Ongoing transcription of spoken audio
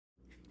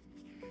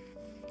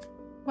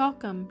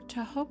Welcome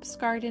to Hope's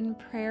Garden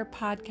Prayer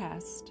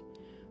Podcast,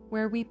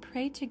 where we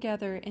pray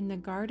together in the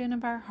garden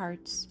of our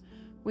hearts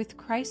with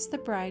Christ the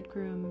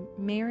Bridegroom,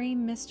 Mary,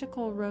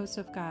 Mystical Rose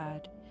of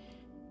God,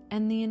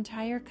 and the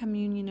entire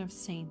communion of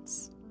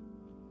saints.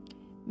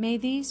 May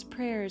these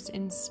prayers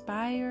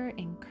inspire,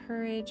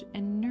 encourage,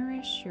 and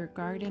nourish your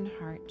garden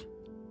heart.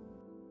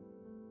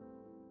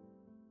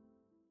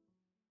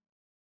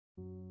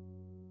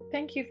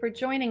 Thank you for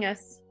joining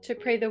us to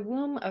pray the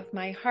Womb of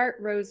My Heart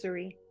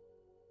Rosary.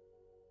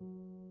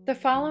 The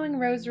following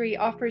rosary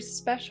offers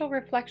special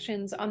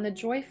reflections on the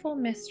joyful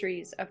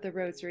mysteries of the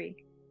rosary.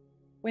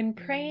 When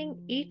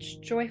praying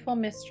each joyful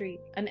mystery,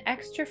 an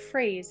extra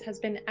phrase has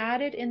been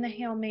added in the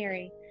Hail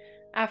Mary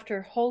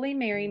after Holy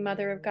Mary,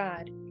 Mother of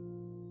God.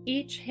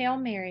 Each Hail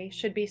Mary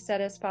should be said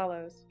as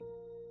follows: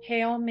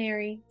 Hail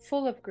Mary,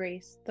 full of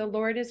grace, the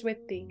Lord is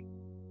with thee.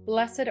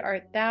 Blessed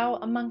art thou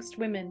amongst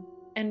women,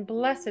 and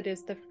blessed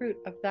is the fruit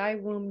of thy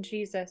womb,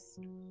 Jesus.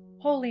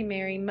 Holy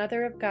Mary,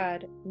 Mother of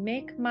God,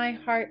 make my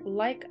heart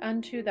like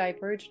unto thy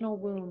virginal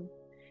womb,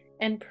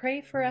 and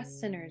pray for us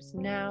sinners,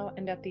 now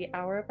and at the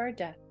hour of our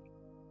death.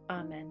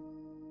 Amen.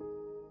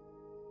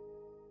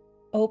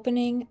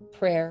 Opening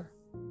prayer.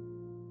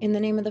 In the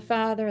name of the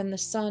Father, and the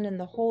Son, and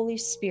the Holy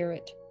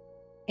Spirit.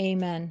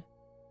 Amen.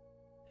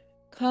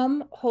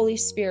 Come, Holy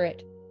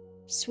Spirit,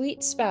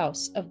 sweet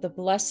spouse of the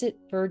Blessed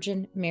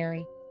Virgin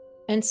Mary,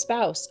 and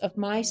spouse of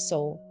my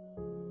soul,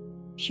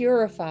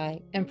 purify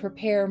and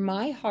prepare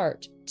my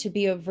heart to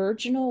be a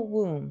virginal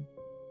womb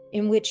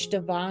in which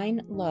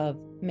divine love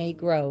may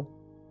grow.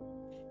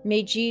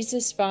 May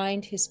Jesus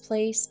find his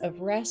place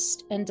of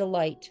rest and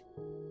delight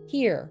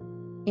here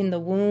in the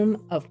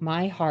womb of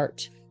my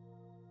heart.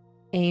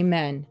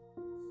 Amen.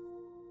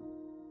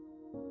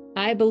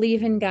 I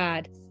believe in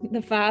God,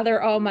 the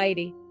Father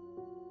Almighty,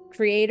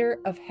 creator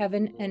of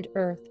heaven and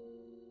earth,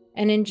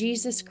 and in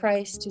Jesus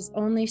Christ, his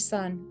only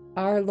Son,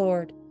 our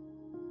Lord,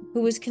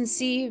 who was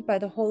conceived by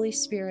the Holy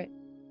Spirit,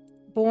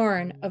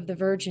 born of the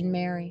Virgin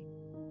Mary,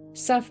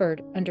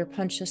 suffered under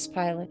Pontius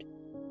Pilate,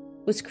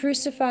 was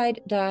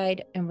crucified,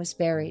 died, and was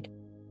buried.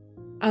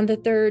 On the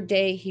third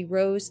day he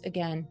rose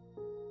again.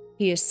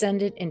 He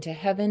ascended into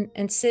heaven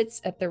and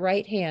sits at the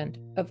right hand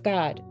of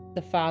God,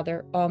 the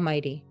Father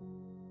Almighty.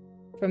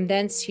 From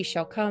thence he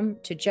shall come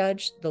to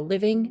judge the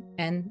living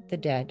and the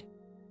dead.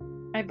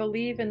 I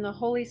believe in the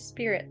Holy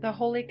Spirit, the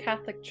Holy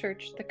Catholic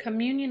Church, the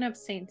communion of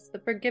saints, the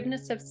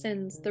forgiveness of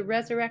sins, the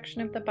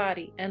resurrection of the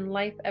body, and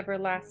life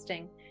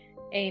everlasting.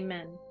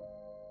 Amen.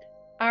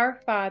 Our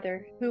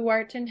Father, who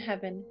art in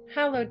heaven,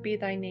 hallowed be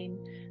thy name.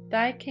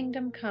 Thy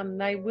kingdom come,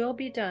 thy will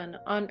be done,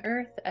 on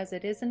earth as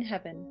it is in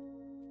heaven.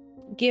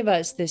 Give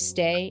us this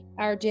day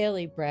our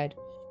daily bread,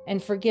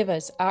 and forgive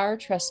us our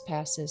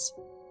trespasses,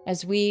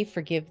 as we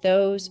forgive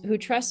those who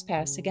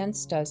trespass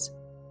against us.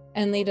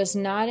 And lead us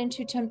not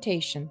into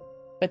temptation,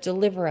 but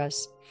deliver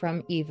us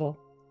from evil.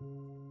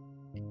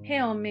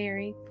 Hail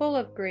Mary, full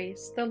of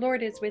grace, the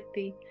Lord is with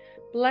thee.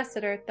 Blessed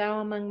art thou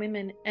among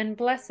women, and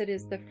blessed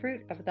is the fruit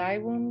of thy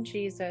womb,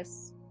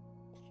 Jesus.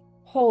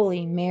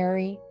 Holy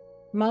Mary,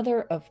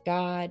 Mother of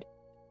God,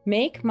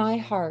 make my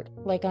heart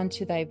like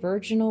unto thy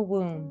virginal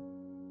womb,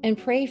 and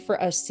pray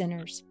for us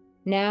sinners,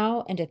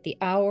 now and at the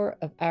hour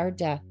of our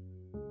death.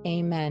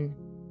 Amen.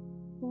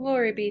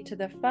 Glory be to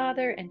the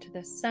Father, and to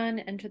the Son,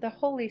 and to the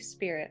Holy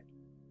Spirit.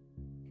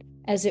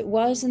 As it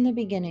was in the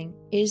beginning,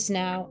 is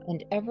now,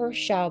 and ever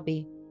shall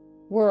be,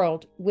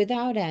 world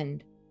without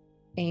end.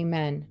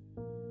 Amen.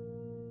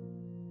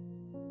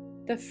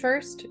 The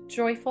first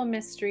joyful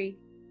mystery,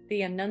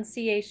 the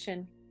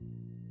Annunciation.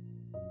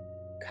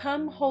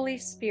 Come, Holy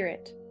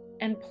Spirit,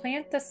 and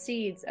plant the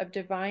seeds of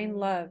divine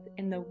love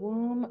in the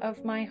womb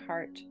of my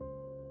heart.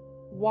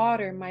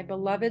 Water my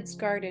beloved's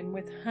garden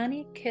with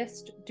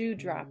honey-kissed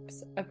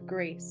dewdrops of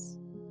grace.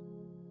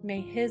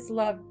 May his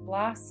love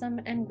blossom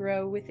and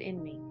grow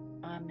within me.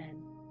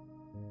 Amen.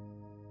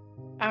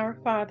 Our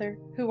Father,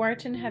 who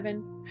art in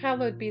heaven,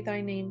 hallowed be thy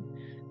name.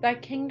 Thy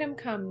kingdom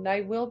come,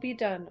 thy will be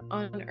done,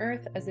 on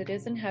earth as it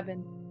is in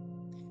heaven.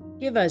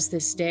 Give us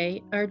this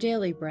day our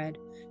daily bread,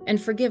 and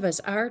forgive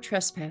us our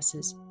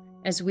trespasses,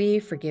 as we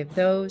forgive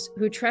those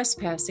who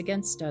trespass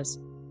against us.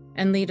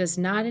 And lead us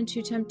not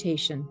into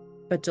temptation,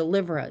 but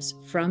deliver us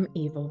from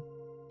evil.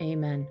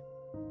 Amen.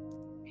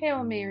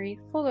 Hail Mary,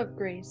 full of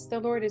grace, the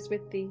Lord is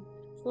with thee.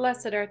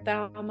 Blessed art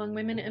thou among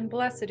women, and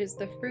blessed is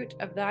the fruit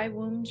of thy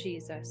womb,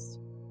 Jesus.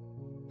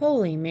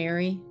 Holy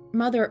Mary,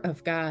 Mother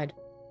of God,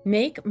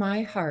 make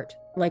my heart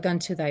like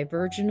unto thy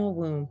virginal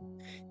womb,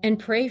 and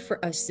pray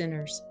for us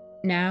sinners,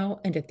 now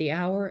and at the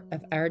hour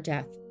of our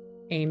death.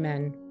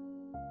 Amen.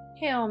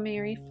 Hail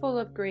Mary, full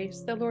of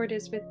grace, the Lord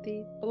is with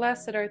thee.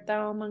 Blessed art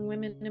thou among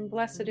women, and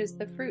blessed is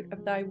the fruit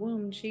of thy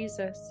womb,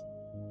 Jesus.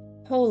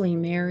 Holy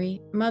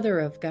Mary, Mother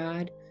of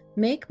God,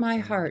 make my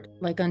heart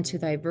like unto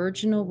thy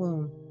virginal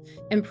womb,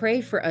 and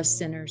pray for us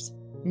sinners,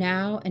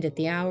 now and at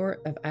the hour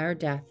of our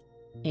death.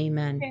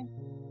 Amen.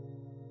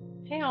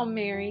 Hail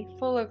Mary,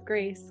 full of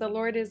grace, the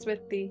Lord is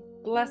with thee.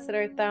 Blessed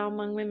art thou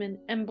among women,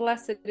 and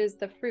blessed is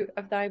the fruit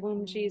of thy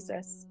womb,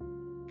 Jesus.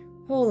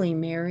 Holy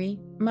Mary,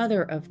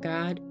 Mother of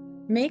God,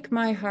 make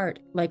my heart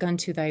like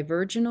unto thy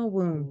virginal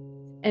womb,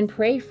 and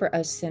pray for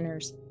us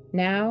sinners,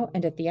 now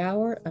and at the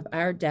hour of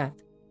our death.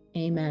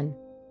 Amen.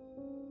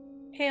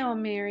 Hail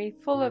Mary,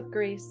 full of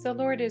grace, the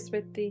Lord is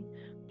with thee.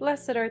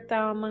 Blessed art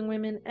thou among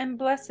women, and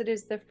blessed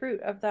is the fruit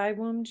of thy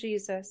womb,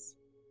 Jesus.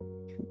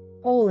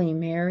 Holy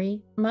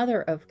Mary,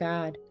 Mother of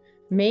God,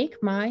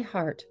 make my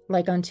heart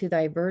like unto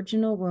thy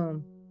virginal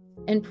womb,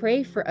 and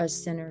pray for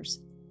us sinners,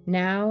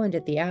 now and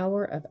at the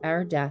hour of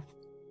our death.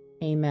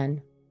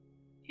 Amen.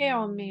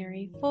 Hail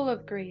Mary, full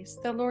of grace,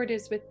 the Lord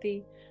is with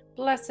thee.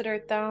 Blessed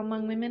art thou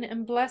among women,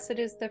 and blessed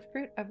is the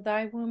fruit of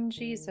thy womb,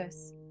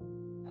 Jesus.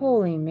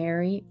 Holy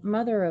Mary,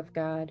 Mother of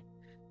God,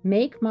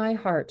 make my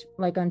heart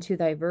like unto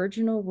thy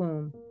virginal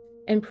womb,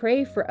 and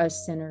pray for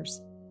us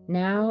sinners,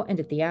 now and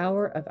at the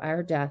hour of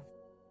our death.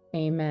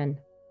 Amen.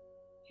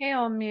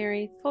 Hail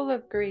Mary, full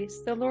of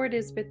grace, the Lord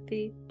is with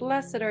thee.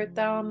 Blessed art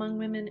thou among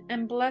women,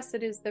 and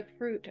blessed is the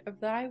fruit of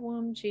thy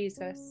womb,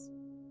 Jesus.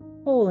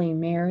 Holy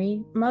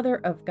Mary,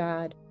 Mother of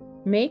God,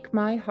 make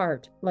my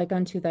heart like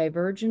unto thy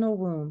virginal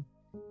womb,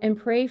 and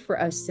pray for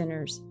us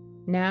sinners,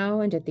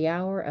 now and at the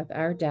hour of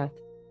our death.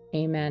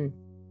 Amen.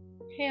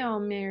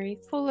 Hail Mary,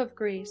 full of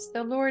grace,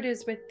 the Lord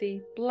is with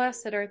thee.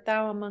 Blessed art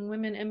thou among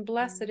women, and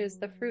blessed is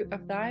the fruit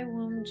of thy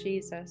womb,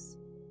 Jesus.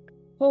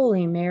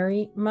 Holy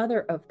Mary,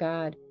 Mother of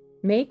God,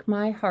 make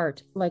my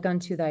heart like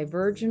unto thy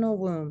virginal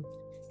womb,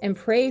 and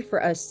pray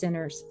for us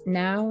sinners,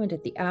 now and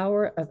at the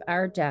hour of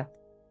our death.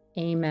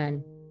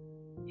 Amen.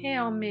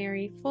 Hail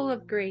Mary, full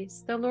of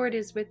grace, the Lord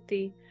is with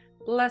thee.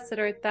 Blessed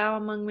art thou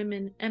among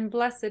women, and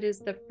blessed is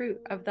the fruit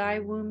of thy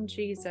womb,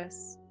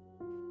 Jesus.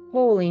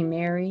 Holy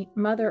Mary,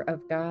 Mother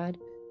of God,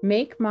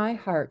 make my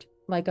heart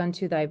like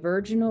unto thy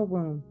virginal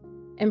womb,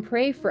 and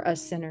pray for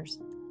us sinners,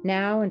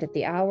 now and at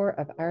the hour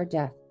of our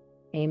death.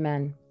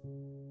 Amen.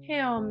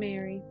 Hail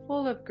Mary,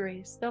 full of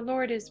grace, the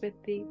Lord is with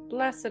thee.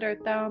 Blessed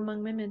art thou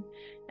among women,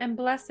 and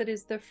blessed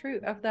is the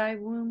fruit of thy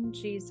womb,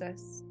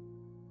 Jesus.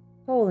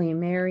 Holy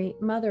Mary,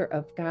 Mother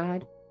of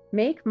God,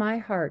 make my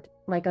heart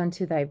like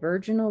unto thy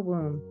virginal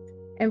womb,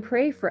 and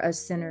pray for us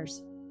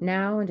sinners,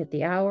 now and at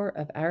the hour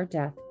of our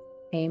death.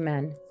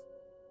 Amen.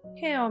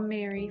 Hail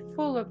Mary,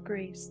 full of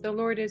grace, the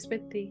Lord is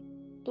with thee.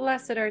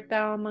 Blessed art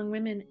thou among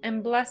women,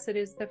 and blessed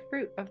is the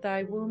fruit of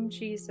thy womb,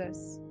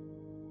 Jesus.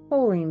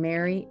 Holy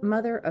Mary,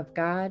 Mother of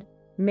God,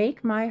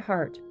 make my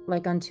heart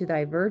like unto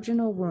thy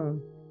virginal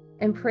womb,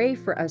 and pray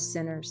for us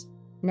sinners,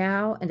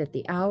 now and at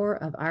the hour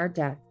of our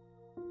death.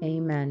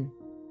 Amen.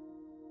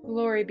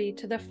 Glory be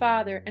to the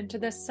Father, and to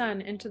the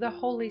Son, and to the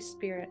Holy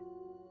Spirit.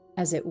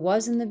 As it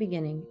was in the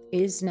beginning,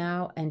 is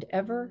now, and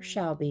ever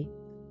shall be,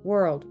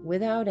 world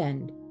without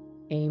end.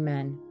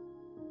 Amen.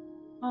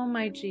 O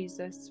my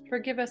Jesus,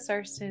 forgive us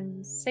our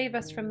sins, save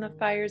us from the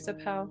fires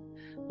of hell,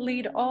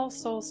 lead all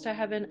souls to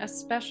heaven,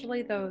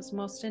 especially those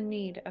most in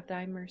need of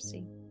thy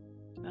mercy.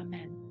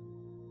 Amen.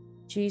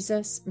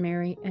 Jesus,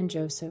 Mary, and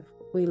Joseph,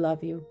 we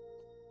love you.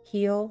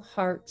 Heal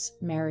hearts,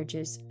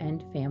 marriages,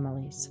 and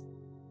families.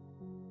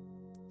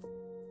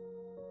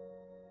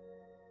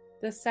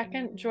 The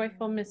second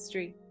joyful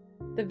mystery,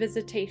 the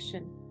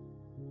Visitation.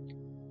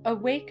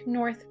 Awake,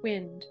 north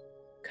wind,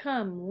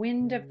 come,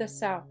 wind of the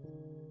south,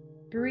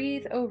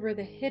 breathe over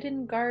the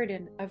hidden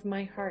garden of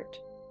my heart,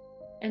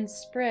 and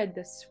spread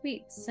the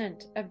sweet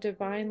scent of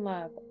divine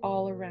love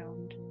all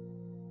around.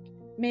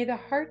 May the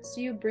hearts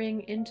you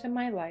bring into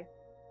my life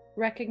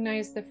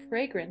recognize the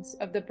fragrance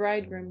of the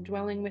bridegroom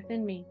dwelling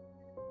within me,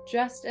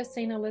 just as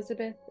St.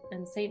 Elizabeth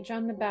and St.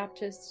 John the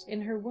Baptist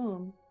in her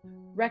womb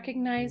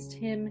recognized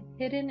him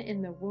hidden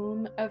in the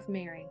womb of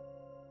Mary.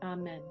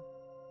 Amen.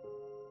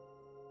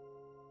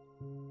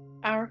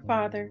 Our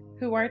Father,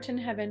 who art in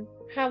heaven,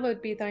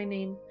 hallowed be thy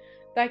name.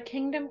 Thy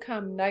kingdom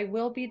come, thy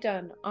will be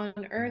done,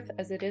 on earth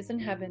as it is in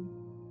heaven.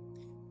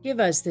 Give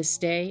us this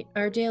day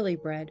our daily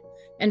bread,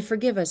 and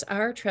forgive us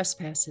our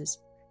trespasses,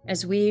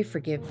 as we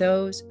forgive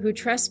those who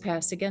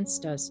trespass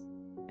against us.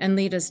 And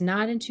lead us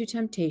not into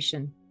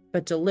temptation,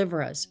 but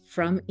deliver us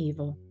from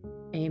evil.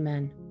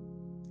 Amen.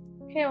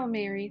 Hail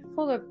Mary,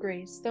 full of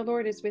grace, the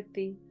Lord is with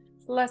thee.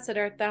 Blessed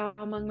art thou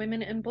among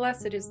women, and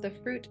blessed is the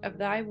fruit of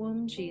thy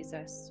womb,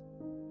 Jesus.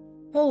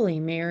 Holy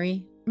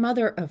Mary,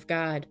 Mother of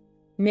God,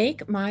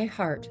 make my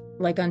heart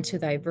like unto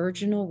thy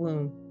virginal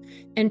womb,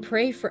 and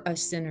pray for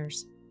us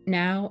sinners,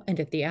 now and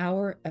at the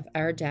hour of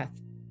our death.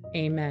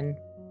 Amen.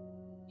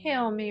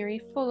 Hail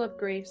Mary, full of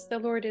grace, the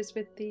Lord is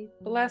with thee.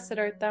 Blessed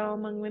art thou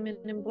among women,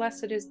 and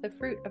blessed is the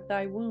fruit of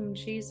thy womb,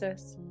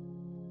 Jesus.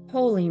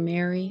 Holy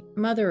Mary,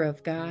 Mother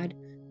of God,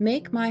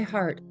 make my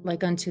heart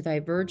like unto thy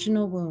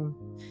virginal womb,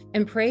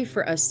 and pray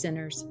for us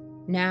sinners,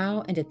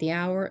 now and at the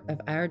hour of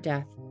our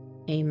death.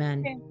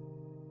 Amen.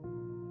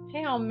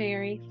 Hail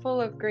Mary, full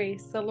of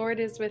grace, the Lord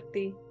is with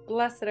thee.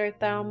 Blessed art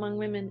thou among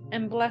women,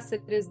 and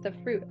blessed is the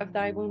fruit of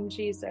thy womb,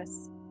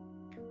 Jesus.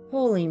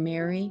 Holy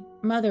Mary,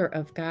 Mother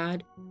of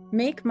God,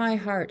 make my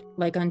heart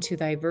like unto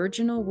thy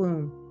virginal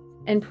womb,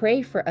 and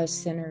pray for us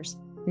sinners,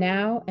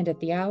 now and at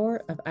the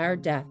hour of our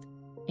death.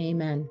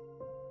 Amen.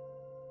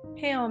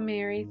 Hail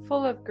Mary,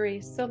 full of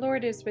grace, the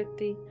Lord is with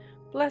thee.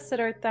 Blessed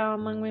art thou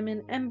among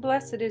women, and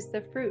blessed is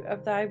the fruit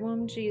of thy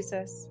womb,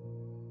 Jesus.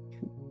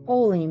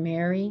 Holy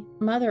Mary,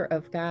 Mother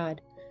of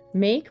God,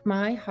 make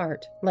my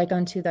heart like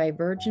unto thy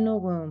virginal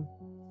womb,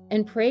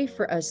 and pray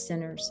for us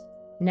sinners,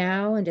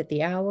 now and at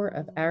the hour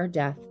of our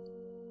death.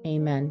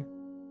 Amen.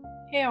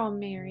 Hail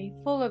Mary,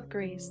 full of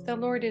grace, the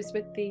Lord is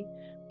with thee.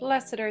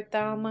 Blessed art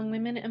thou among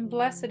women, and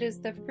blessed is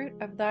the fruit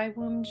of thy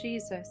womb,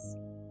 Jesus.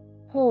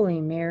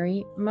 Holy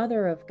Mary,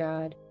 Mother of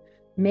God,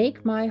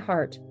 make my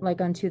heart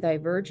like unto thy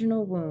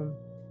virginal womb,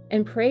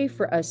 and pray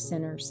for us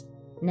sinners,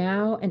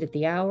 now and at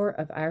the hour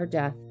of our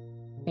death.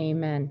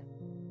 Amen.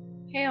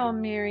 Hail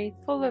Mary,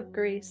 full of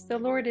grace, the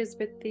Lord is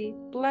with thee.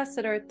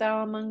 Blessed art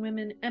thou among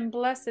women, and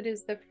blessed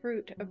is the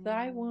fruit of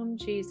thy womb,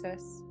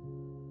 Jesus.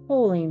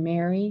 Holy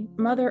Mary,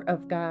 Mother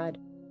of God,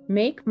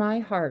 make my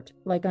heart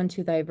like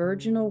unto thy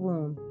virginal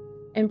womb,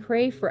 and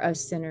pray for us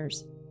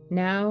sinners,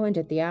 now and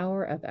at the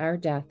hour of our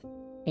death.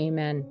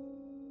 Amen.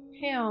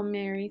 Hail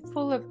Mary,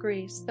 full of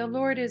grace, the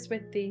Lord is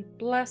with thee.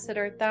 Blessed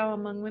art thou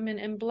among women,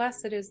 and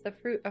blessed is the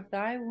fruit of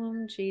thy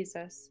womb,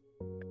 Jesus.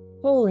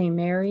 Holy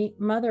Mary,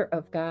 Mother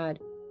of God,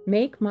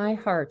 make my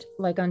heart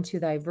like unto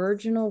thy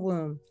virginal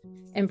womb,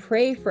 and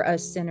pray for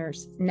us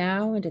sinners,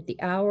 now and at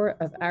the hour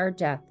of our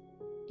death.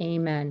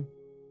 Amen.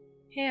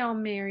 Hail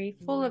Mary,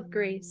 full of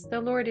grace,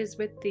 the Lord is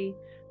with thee.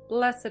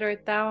 Blessed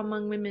art thou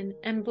among women,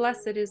 and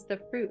blessed is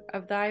the fruit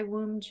of thy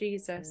womb,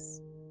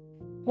 Jesus.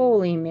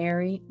 Holy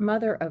Mary,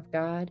 Mother of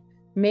God,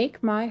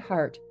 make my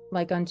heart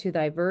like unto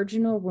thy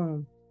virginal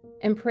womb,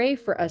 and pray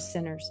for us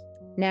sinners,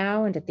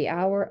 now and at the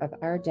hour of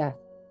our death.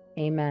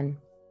 Amen.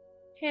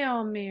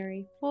 Hail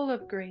Mary, full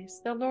of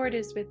grace, the Lord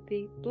is with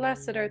thee.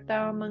 Blessed art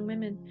thou among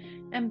women,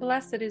 and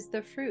blessed is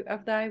the fruit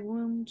of thy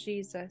womb,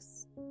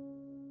 Jesus.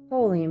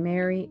 Holy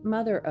Mary,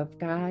 Mother of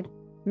God,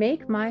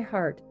 make my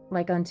heart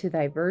like unto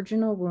thy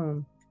virginal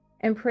womb,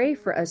 and pray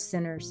for us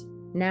sinners,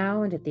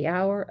 now and at the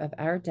hour of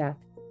our death.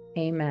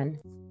 Amen.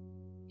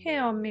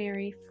 Hail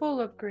Mary, full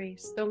of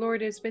grace, the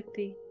Lord is with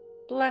thee.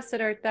 Blessed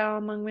art thou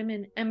among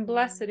women, and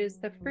blessed is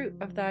the fruit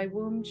of thy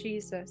womb,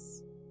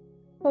 Jesus.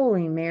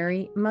 Holy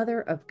Mary,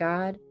 Mother of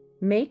God,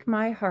 make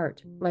my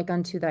heart like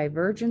unto thy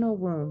virginal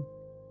womb,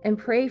 and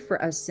pray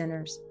for us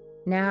sinners,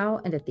 now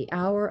and at the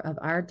hour of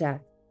our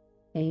death.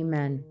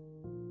 Amen.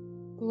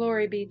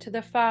 Glory be to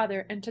the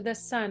Father, and to the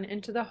Son,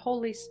 and to the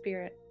Holy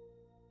Spirit.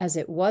 As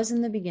it was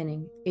in the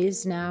beginning,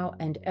 is now,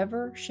 and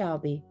ever shall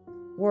be,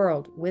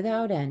 world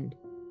without end.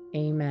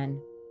 Amen.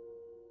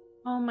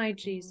 O my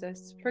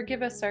Jesus,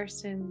 forgive us our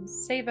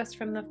sins, save us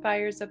from the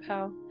fires of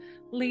hell,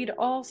 lead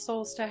all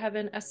souls to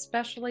heaven,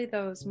 especially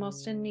those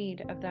most in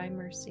need of thy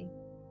mercy.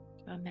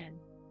 Amen.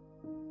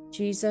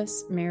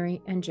 Jesus,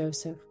 Mary, and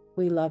Joseph,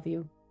 we love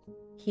you.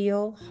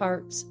 Heal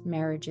hearts,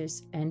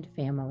 marriages, and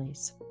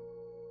families.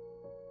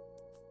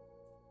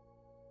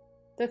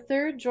 The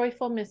third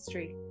joyful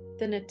mystery,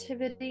 the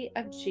Nativity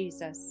of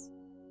Jesus.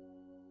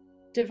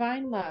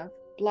 Divine love,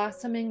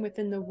 blossoming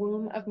within the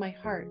womb of my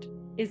heart,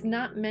 is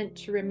not meant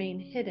to remain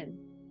hidden.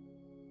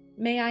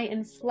 May I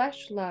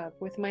enflesh love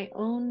with my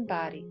own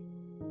body,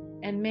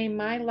 and may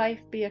my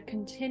life be a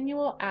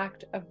continual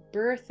act of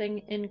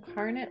birthing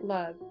incarnate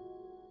love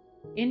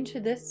into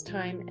this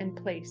time and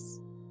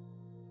place.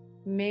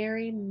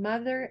 Mary,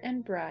 Mother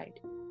and Bride,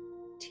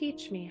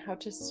 teach me how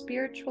to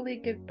spiritually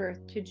give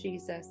birth to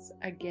Jesus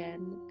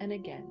again and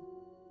again.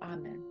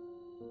 Amen.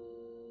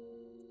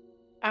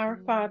 Our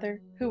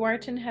Father, who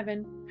art in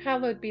heaven,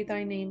 hallowed be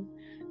thy name.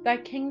 Thy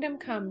kingdom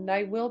come,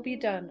 thy will be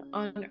done,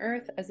 on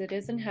earth as it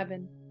is in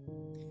heaven.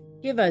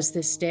 Give us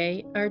this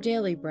day our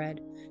daily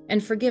bread,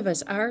 and forgive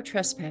us our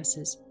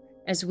trespasses,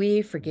 as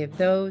we forgive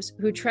those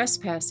who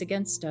trespass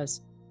against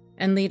us.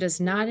 And lead us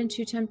not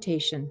into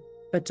temptation,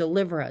 but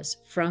deliver us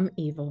from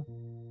evil.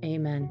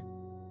 Amen.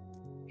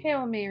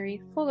 Hail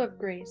Mary, full of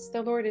grace,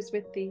 the Lord is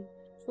with thee.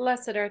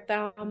 Blessed art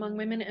thou among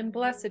women, and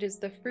blessed is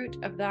the fruit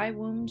of thy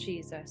womb,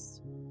 Jesus.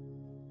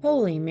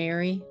 Holy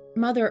Mary,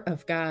 Mother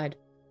of God,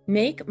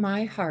 make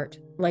my heart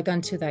like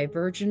unto thy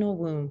virginal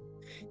womb,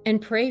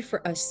 and pray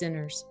for us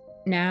sinners,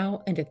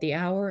 now and at the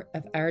hour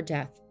of our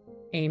death.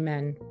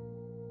 Amen.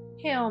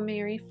 Hail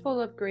Mary,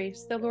 full of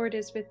grace, the Lord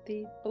is with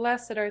thee.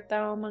 Blessed art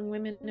thou among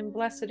women, and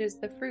blessed is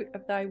the fruit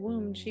of thy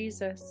womb,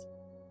 Jesus.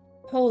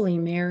 Holy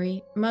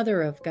Mary,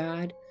 Mother of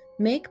God,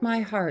 make my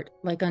heart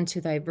like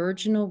unto thy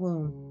virginal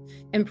womb,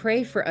 and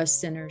pray for us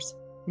sinners,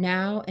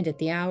 now and at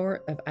the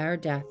hour of our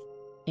death.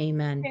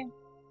 Amen.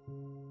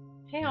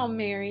 Hail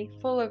Mary,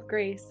 full of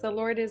grace, the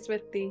Lord is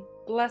with thee.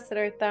 Blessed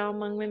art thou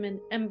among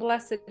women, and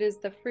blessed is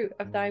the fruit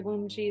of thy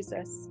womb,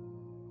 Jesus.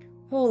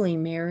 Holy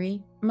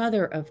Mary,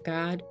 Mother of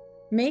God,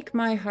 make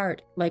my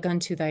heart like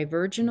unto thy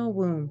virginal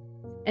womb,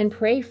 and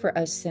pray for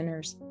us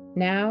sinners,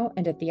 now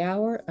and at the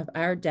hour of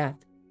our death.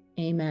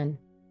 Amen.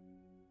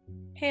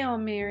 Hail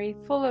Mary,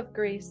 full of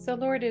grace, the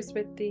Lord is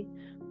with thee.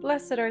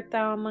 Blessed art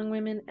thou among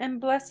women,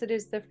 and blessed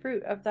is the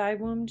fruit of thy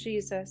womb,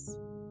 Jesus.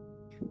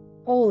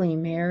 Holy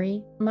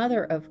Mary,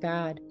 Mother of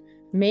God,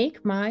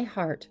 make my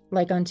heart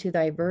like unto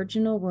thy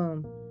virginal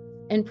womb,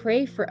 and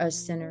pray for us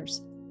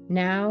sinners,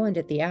 now and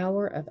at the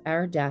hour of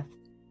our death.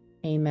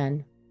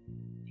 Amen.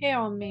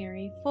 Hail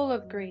Mary, full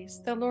of grace,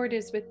 the Lord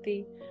is with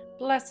thee.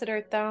 Blessed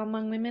art thou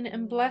among women,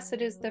 and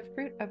blessed is the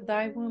fruit of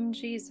thy womb,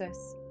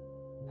 Jesus.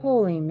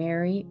 Holy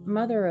Mary,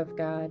 Mother of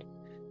God,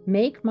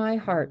 make my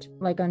heart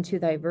like unto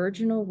thy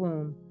virginal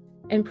womb,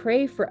 and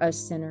pray for us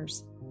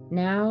sinners,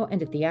 now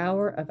and at the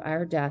hour of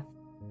our death.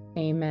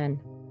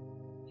 Amen.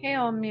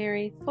 Hail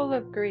Mary, full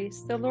of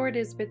grace, the Lord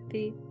is with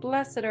thee.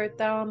 Blessed art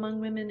thou among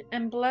women,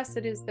 and blessed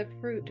is the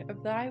fruit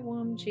of thy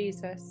womb,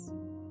 Jesus.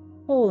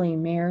 Holy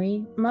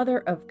Mary, Mother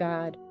of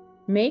God,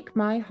 make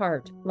my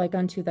heart like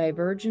unto thy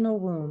virginal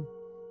womb,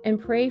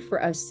 and pray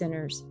for us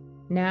sinners,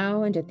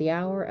 now and at the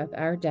hour of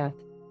our death.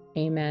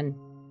 Amen.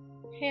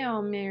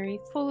 Hail Mary,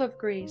 full of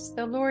grace,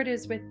 the Lord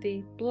is with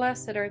thee.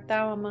 Blessed art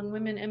thou among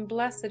women, and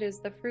blessed is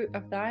the fruit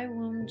of thy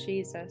womb,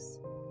 Jesus.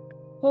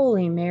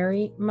 Holy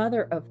Mary,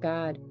 Mother of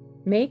God,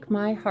 make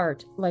my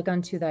heart like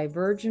unto thy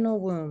virginal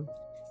womb,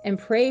 and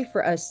pray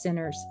for us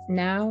sinners,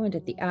 now and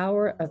at the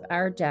hour of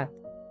our death.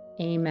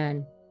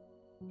 Amen.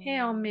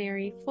 Hail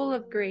Mary, full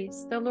of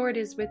grace, the Lord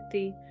is with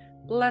thee.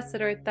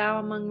 Blessed art thou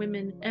among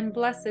women, and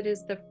blessed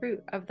is the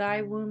fruit of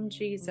thy womb,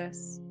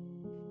 Jesus.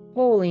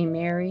 Holy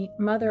Mary,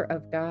 Mother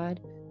of God,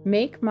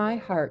 make my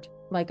heart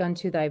like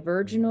unto thy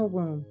virginal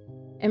womb,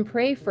 and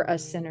pray for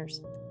us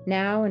sinners,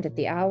 now and at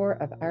the hour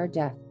of our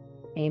death.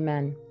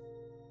 Amen.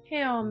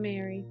 Hail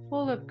Mary,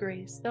 full of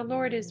grace, the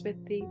Lord is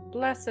with thee.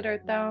 Blessed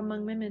art thou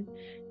among women,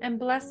 and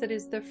blessed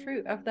is the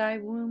fruit of thy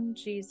womb,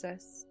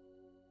 Jesus.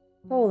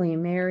 Holy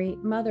Mary,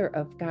 Mother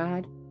of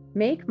God,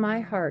 make my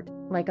heart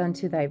like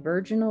unto thy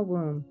virginal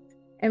womb,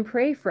 and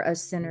pray for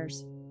us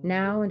sinners,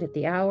 now and at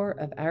the hour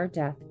of our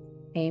death.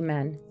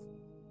 Amen.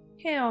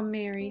 Hail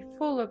Mary,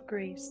 full of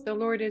grace, the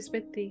Lord is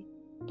with thee.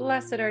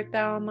 Blessed art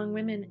thou among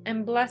women,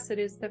 and blessed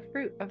is the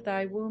fruit of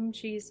thy womb,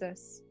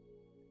 Jesus.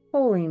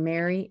 Holy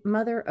Mary,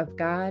 Mother of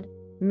God,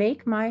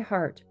 make my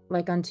heart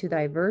like unto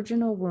thy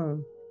virginal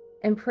womb,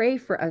 and pray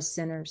for us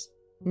sinners,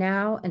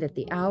 now and at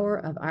the hour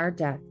of our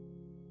death.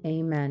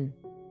 Amen.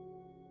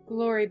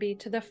 Glory be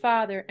to the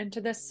Father, and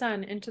to the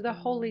Son, and to the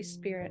Holy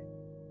Spirit.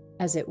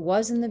 As it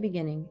was in the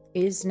beginning,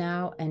 is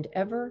now, and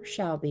ever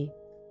shall be,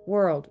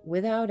 world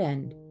without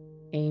end.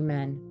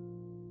 Amen.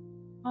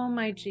 O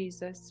my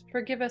Jesus,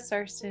 forgive us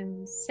our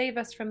sins, save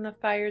us from the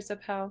fires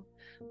of hell,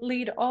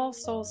 lead all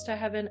souls to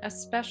heaven,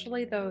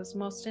 especially those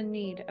most in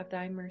need of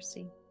thy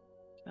mercy.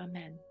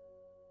 Amen.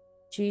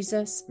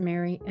 Jesus,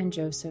 Mary, and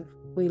Joseph,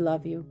 we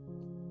love you.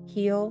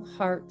 Heal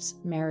hearts,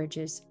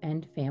 marriages,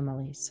 and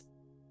families.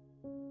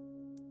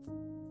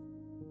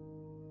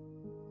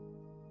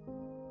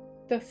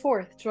 The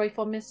fourth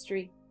joyful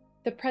mystery,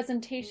 the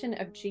presentation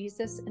of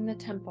Jesus in the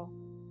temple.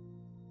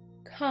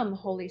 Come,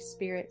 Holy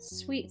Spirit,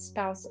 sweet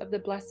spouse of the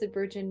Blessed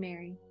Virgin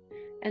Mary,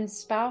 and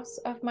spouse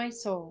of my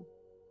soul.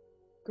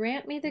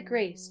 Grant me the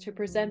grace to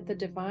present the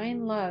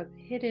divine love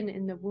hidden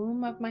in the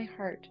womb of my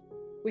heart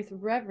with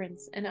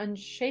reverence and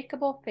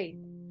unshakable faith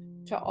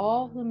to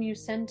all whom you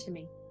send to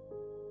me.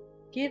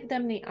 Give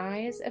them the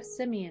eyes of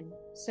Simeon,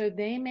 so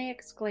they may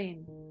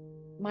exclaim,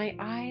 "My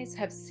eyes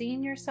have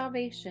seen your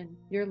salvation,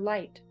 your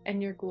light,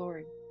 and your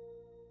glory."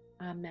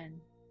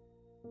 Amen.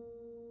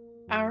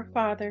 Our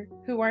Father,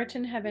 who art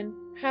in heaven,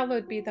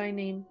 hallowed be thy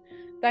name.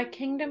 Thy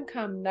kingdom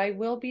come, thy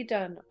will be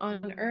done,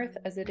 on earth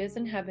as it is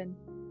in heaven.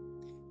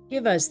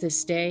 Give us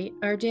this day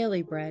our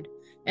daily bread,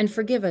 and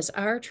forgive us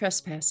our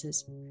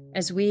trespasses,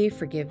 as we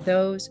forgive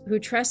those who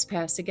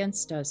trespass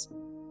against us.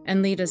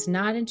 And lead us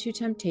not into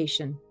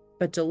temptation,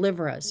 but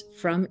deliver us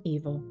from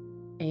evil.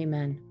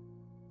 Amen.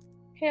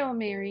 Hail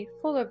Mary,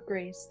 full of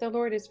grace, the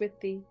Lord is with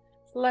thee.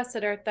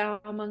 Blessed art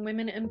thou among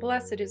women, and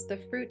blessed is the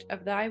fruit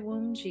of thy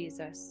womb,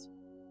 Jesus.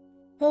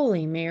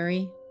 Holy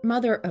Mary,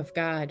 Mother of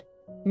God,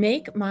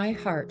 make my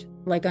heart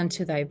like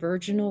unto thy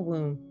virginal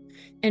womb,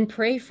 and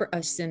pray for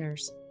us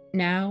sinners,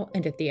 now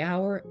and at the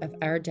hour of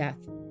our death.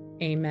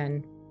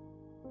 Amen.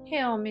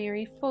 Hail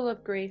Mary, full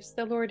of grace,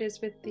 the Lord is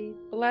with thee.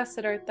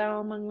 Blessed art thou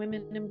among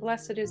women, and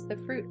blessed is the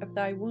fruit of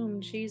thy womb,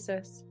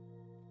 Jesus.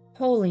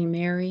 Holy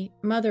Mary,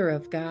 Mother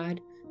of God,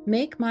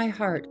 make my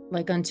heart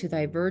like unto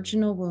thy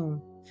virginal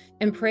womb,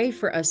 and pray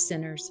for us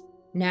sinners,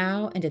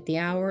 now and at the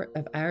hour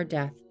of our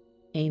death.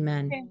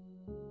 Amen.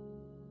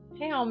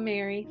 Hail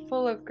Mary,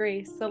 full of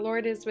grace, the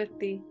Lord is with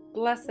thee.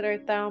 Blessed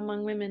art thou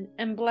among women,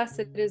 and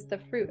blessed is the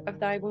fruit of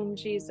thy womb,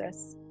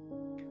 Jesus.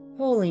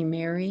 Holy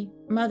Mary,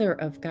 Mother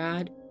of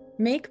God,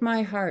 make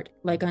my heart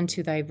like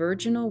unto thy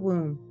virginal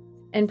womb,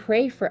 and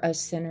pray for us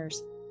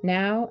sinners,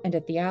 now and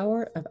at the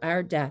hour of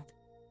our death.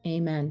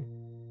 Amen.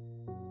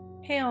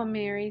 Hail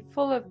Mary,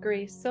 full of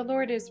grace, the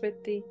Lord is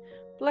with thee.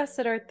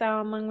 Blessed art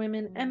thou among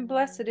women, and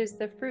blessed is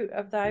the fruit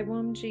of thy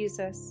womb,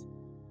 Jesus.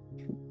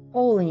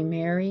 Holy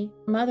Mary,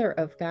 Mother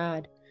of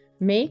God,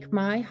 make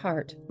my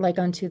heart like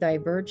unto thy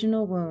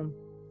virginal womb,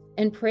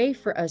 and pray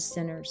for us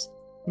sinners,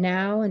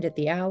 now and at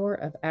the hour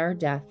of our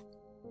death.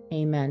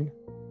 Amen.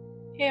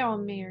 Hail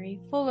Mary,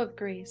 full of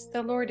grace,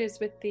 the Lord is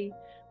with thee.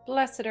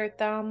 Blessed art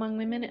thou among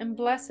women, and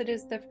blessed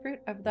is the fruit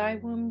of thy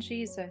womb,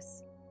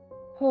 Jesus.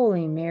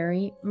 Holy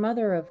Mary,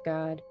 Mother of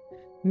God,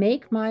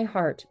 make my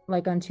heart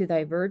like unto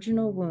thy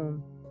virginal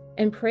womb,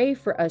 and pray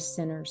for us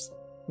sinners,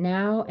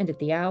 now and at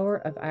the hour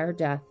of our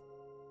death.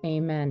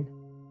 Amen.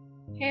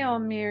 Hail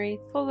Mary,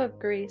 full of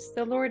grace,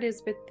 the Lord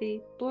is with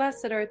thee.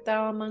 Blessed art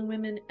thou among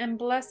women, and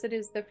blessed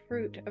is the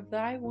fruit of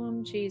thy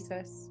womb,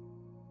 Jesus.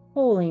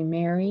 Holy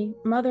Mary,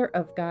 Mother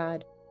of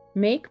God,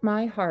 make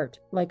my heart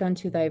like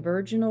unto thy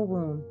virginal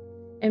womb,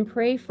 and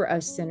pray for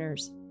us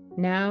sinners,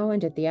 now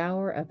and at the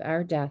hour of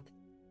our death.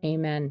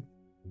 Amen.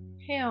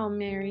 Hail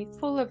Mary,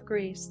 full of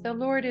grace, the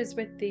Lord is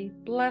with thee.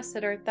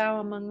 Blessed art thou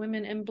among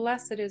women, and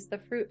blessed is the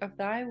fruit of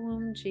thy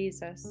womb,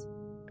 Jesus.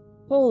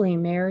 Holy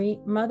Mary,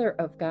 Mother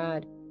of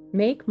God,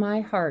 make my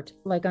heart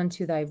like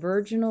unto thy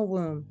virginal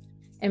womb,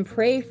 and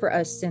pray for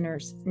us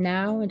sinners,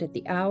 now and at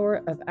the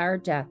hour of our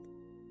death.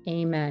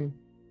 Amen.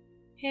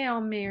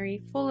 Hail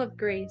Mary, full of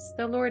grace,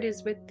 the Lord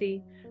is with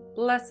thee.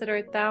 Blessed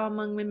art thou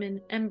among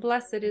women, and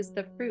blessed is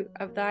the fruit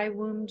of thy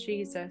womb,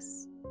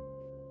 Jesus.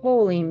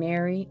 Holy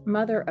Mary,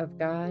 Mother of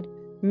God,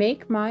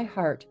 make my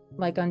heart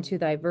like unto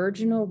thy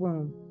virginal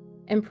womb,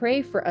 and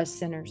pray for us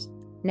sinners,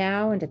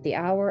 now and at the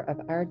hour of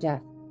our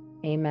death.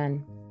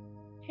 Amen.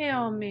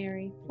 Hail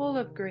Mary, full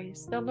of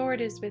grace, the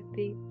Lord is with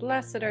thee.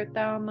 Blessed art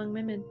thou among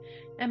women,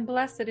 and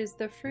blessed is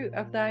the fruit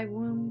of thy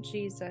womb,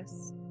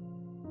 Jesus.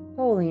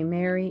 Holy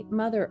Mary,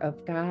 Mother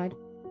of God,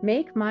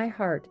 make my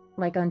heart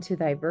like unto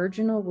thy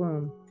virginal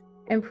womb,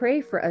 and pray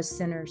for us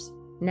sinners,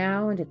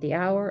 now and at the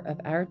hour of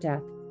our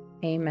death.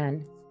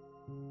 Amen.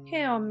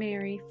 Hail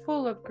Mary,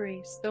 full of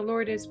grace, the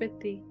Lord is with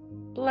thee.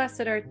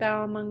 Blessed art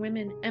thou among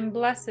women, and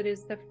blessed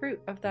is the fruit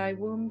of thy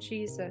womb,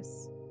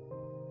 Jesus.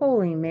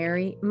 Holy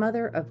Mary,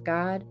 Mother of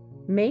God,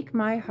 make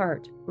my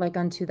heart like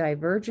unto thy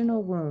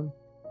virginal womb,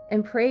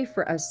 and pray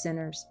for us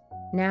sinners,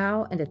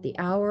 now and at the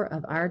hour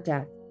of our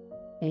death.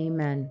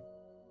 Amen.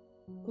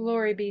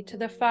 Glory be to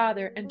the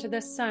Father, and to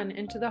the Son,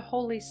 and to the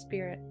Holy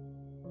Spirit.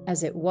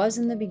 As it was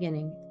in the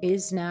beginning,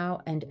 is now,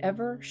 and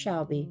ever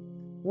shall be,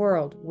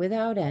 world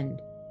without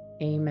end.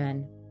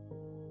 Amen.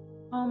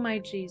 O my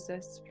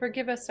Jesus,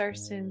 forgive us our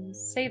sins,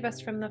 save us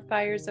from the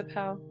fires of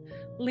hell,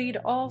 lead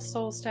all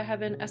souls to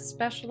heaven,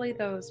 especially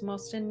those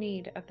most in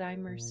need of thy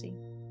mercy.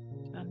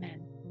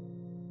 Amen.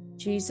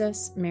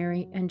 Jesus,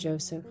 Mary, and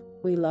Joseph,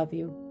 we love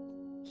you.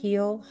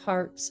 Heal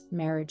hearts,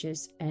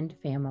 marriages, and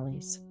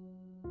families.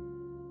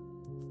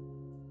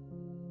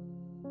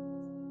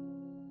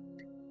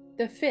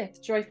 The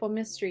fifth joyful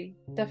mystery,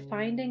 the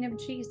finding of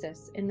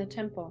Jesus in the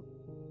temple.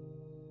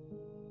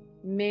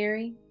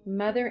 Mary,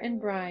 Mother and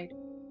Bride,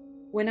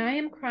 when I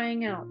am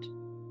crying out,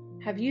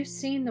 "Have you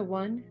seen the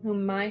one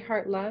whom my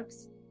heart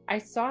loves? I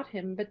sought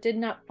him, but did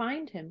not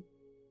find him."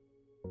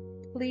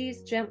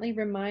 Please gently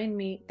remind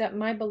me that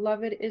my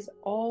beloved is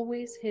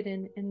always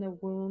hidden in the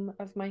womb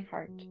of my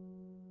heart.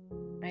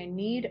 I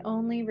need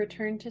only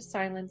return to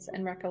silence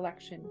and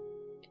recollection,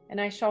 and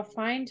I shall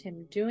find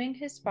him doing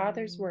his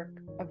Father's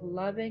work of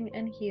loving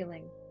and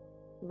healing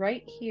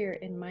right here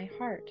in my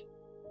heart,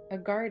 a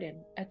garden,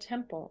 a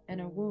temple,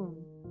 and a womb,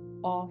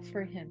 all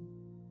for him.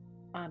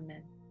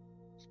 Amen.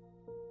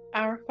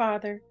 Our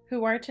Father,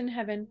 who art in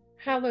heaven,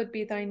 hallowed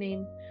be thy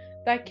name.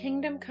 Thy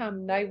kingdom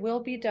come, thy will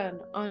be done,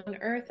 on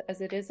earth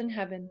as it is in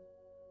heaven.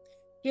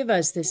 Give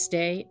us this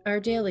day our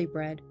daily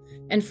bread,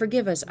 and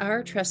forgive us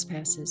our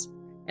trespasses,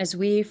 as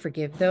we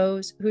forgive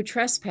those who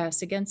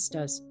trespass against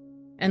us.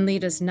 And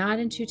lead us not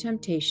into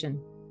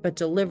temptation, but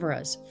deliver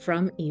us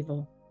from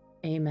evil.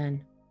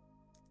 Amen.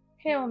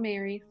 Hail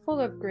Mary, full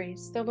of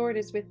grace, the Lord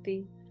is with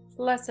thee.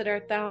 Blessed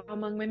art thou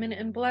among women,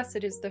 and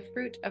blessed is the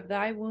fruit of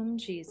thy womb,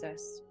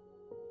 Jesus.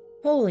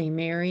 Holy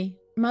Mary,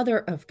 Mother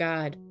of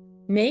God,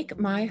 make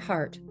my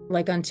heart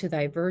like unto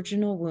thy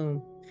virginal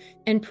womb,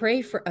 and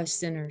pray for us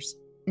sinners,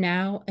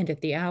 now and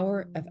at the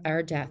hour of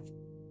our death.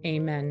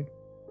 Amen.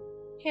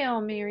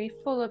 Hail Mary,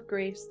 full of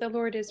grace, the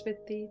Lord is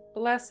with thee.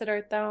 Blessed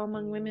art thou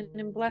among women,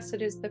 and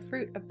blessed is the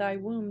fruit of thy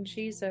womb,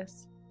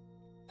 Jesus.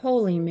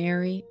 Holy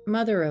Mary,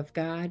 Mother of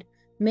God,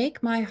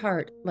 make my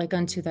heart like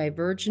unto thy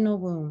virginal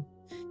womb,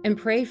 and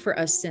pray for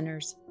us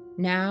sinners,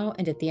 now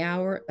and at the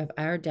hour of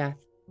our death.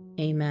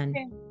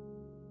 Amen.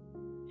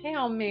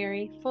 Hail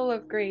Mary, full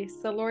of grace,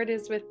 the Lord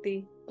is with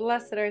thee.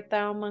 Blessed art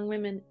thou among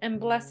women, and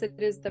blessed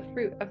is the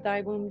fruit of thy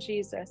womb,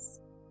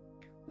 Jesus.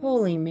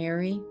 Holy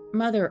Mary,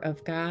 Mother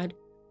of God,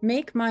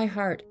 make my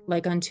heart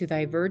like unto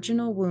thy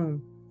virginal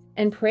womb,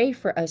 and pray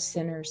for us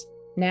sinners,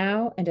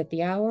 now and at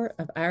the hour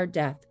of our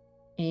death.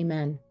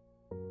 Amen.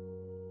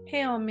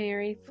 Hail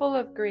Mary, full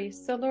of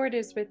grace, the Lord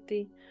is with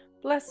thee.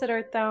 Blessed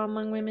art thou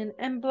among women,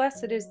 and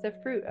blessed is the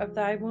fruit of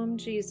thy womb,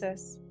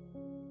 Jesus.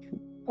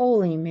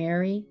 Holy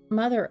Mary,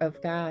 Mother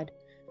of God,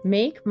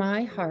 make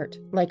my heart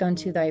like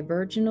unto thy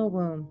virginal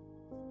womb,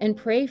 and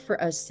pray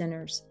for us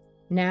sinners,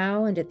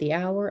 now and at the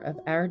hour of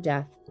our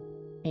death.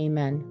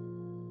 Amen.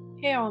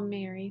 Hail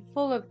Mary,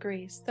 full of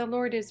grace, the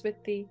Lord is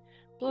with thee.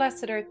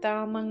 Blessed art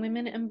thou among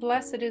women, and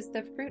blessed is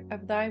the fruit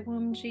of thy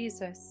womb,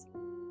 Jesus.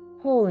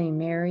 Holy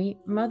Mary,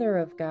 Mother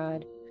of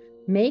God,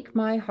 make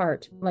my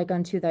heart like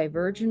unto thy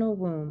virginal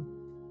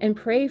womb, and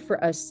pray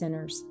for us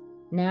sinners,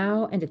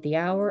 now and at the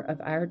hour of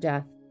our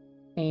death.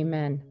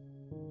 Amen.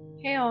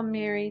 Hail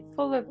Mary,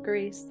 full of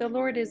grace, the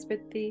Lord is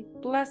with thee.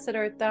 Blessed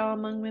art thou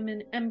among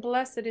women, and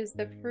blessed is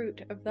the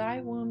fruit of thy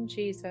womb,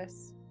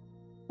 Jesus.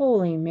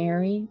 Holy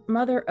Mary,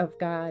 Mother of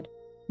God,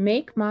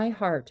 make my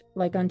heart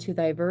like unto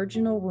thy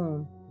virginal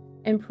womb,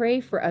 and pray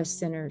for us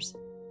sinners,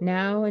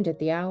 now and at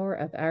the hour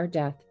of our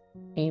death.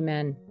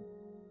 Amen.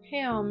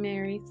 Hail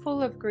Mary,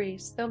 full of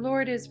grace, the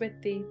Lord is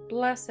with thee.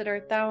 Blessed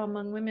art thou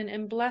among women,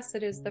 and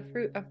blessed is the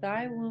fruit of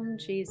thy womb,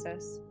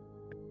 Jesus.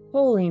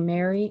 Holy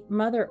Mary,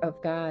 Mother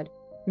of God,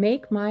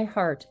 make my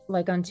heart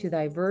like unto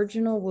thy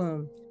virginal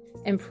womb,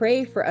 and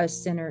pray for us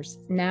sinners,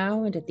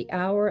 now and at the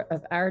hour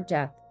of our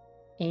death.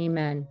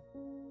 Amen.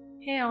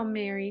 Hail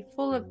Mary,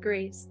 full of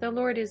grace, the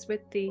Lord is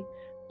with thee.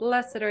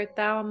 Blessed art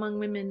thou among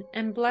women,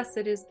 and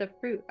blessed is the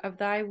fruit of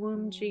thy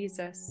womb,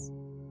 Jesus.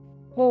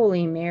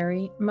 Holy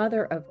Mary,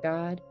 Mother of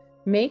God,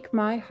 make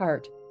my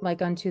heart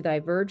like unto thy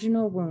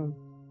virginal womb,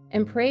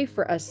 and pray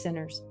for us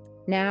sinners,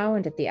 now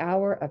and at the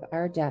hour of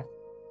our death.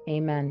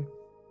 Amen.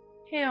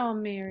 Hail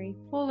Mary,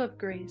 full of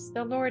grace,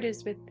 the Lord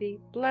is with thee.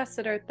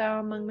 Blessed art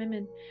thou among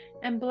women,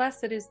 and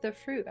blessed is the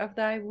fruit of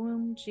thy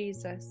womb,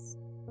 Jesus.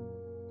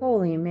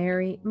 Holy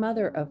Mary,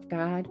 Mother of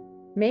God,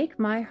 make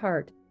my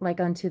heart like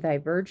unto thy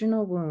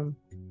virginal womb,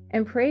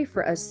 and pray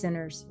for us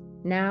sinners,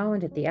 now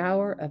and at the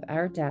hour of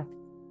our death.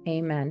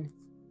 Amen.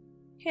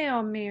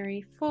 Hail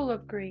Mary, full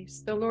of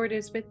grace, the Lord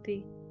is with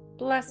thee.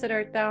 Blessed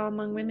art thou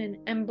among women,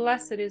 and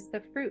blessed is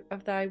the fruit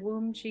of thy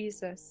womb,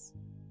 Jesus.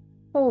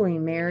 Holy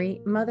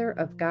Mary, Mother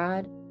of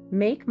God,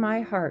 make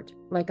my heart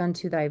like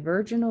unto thy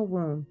virginal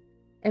womb,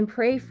 and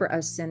pray for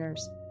us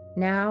sinners,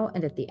 now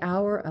and at the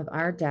hour of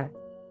our death.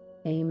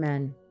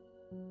 Amen.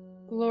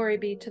 Glory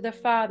be to the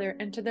Father,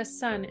 and to the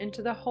Son, and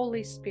to the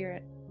Holy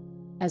Spirit.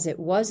 As it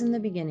was in the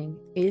beginning,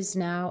 is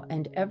now,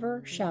 and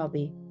ever shall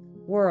be,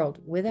 world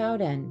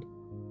without end.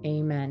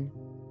 Amen.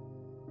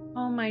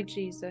 O my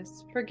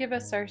Jesus, forgive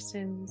us our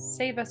sins,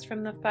 save us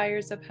from the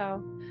fires of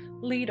hell,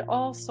 lead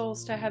all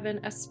souls to heaven,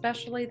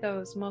 especially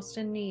those most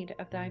in need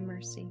of thy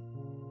mercy.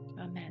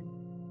 Amen.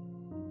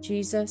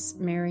 Jesus,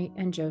 Mary,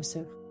 and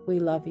Joseph, we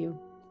love you.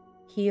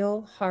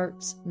 Heal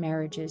hearts,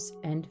 marriages,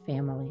 and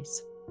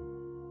families.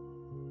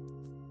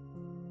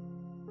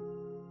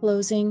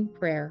 Closing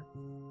prayer.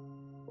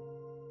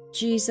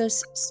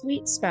 Jesus,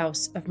 sweet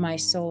spouse of my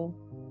soul,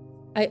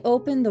 I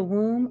open the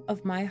womb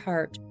of my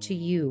heart to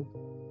you.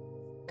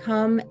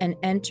 Come and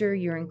enter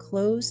your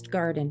enclosed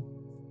garden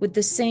with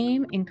the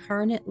same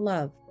incarnate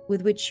love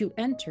with which you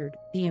entered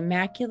the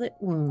immaculate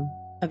womb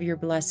of your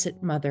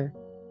blessed Mother.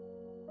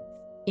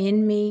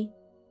 In me,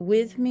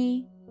 with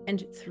me,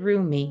 and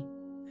through me,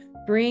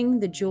 bring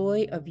the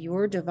joy of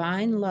your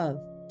divine love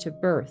to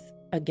birth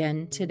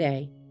again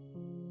today.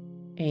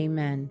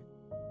 Amen.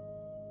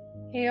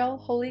 Hail,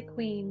 Holy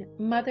Queen,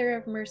 Mother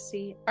of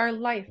Mercy, our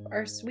life,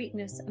 our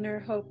sweetness, and our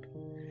hope.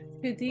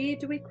 To thee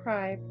do we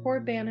cry, poor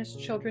banished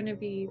children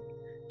of Eve.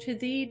 To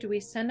thee do we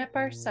send up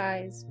our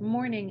sighs,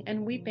 mourning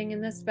and weeping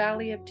in this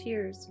valley of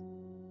tears.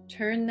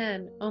 Turn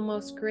then, O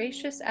most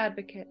gracious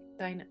Advocate,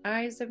 thine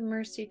eyes of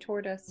mercy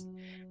toward us,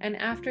 and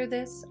after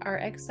this our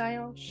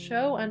exile,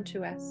 show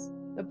unto us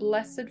the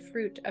blessed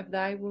fruit of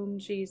thy womb,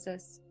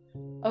 Jesus.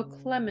 O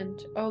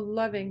clement, O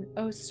loving,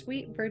 O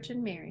sweet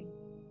Virgin Mary,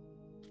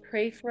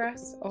 pray for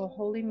us, O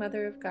Holy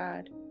Mother of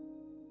God,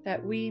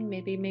 that we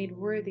may be made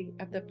worthy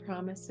of the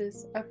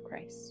promises of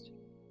Christ.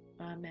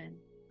 Amen.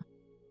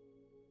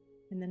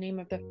 In the name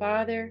of the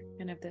Father,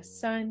 and of the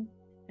Son,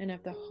 and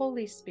of the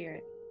Holy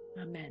Spirit.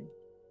 Amen.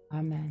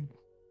 Amen.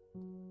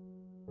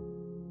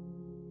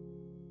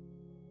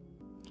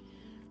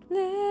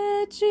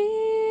 Let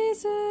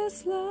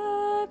Jesus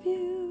love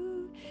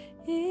you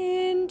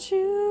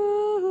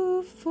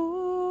into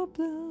full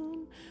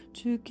bloom.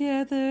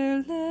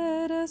 Together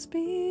let us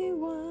be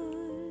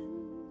one.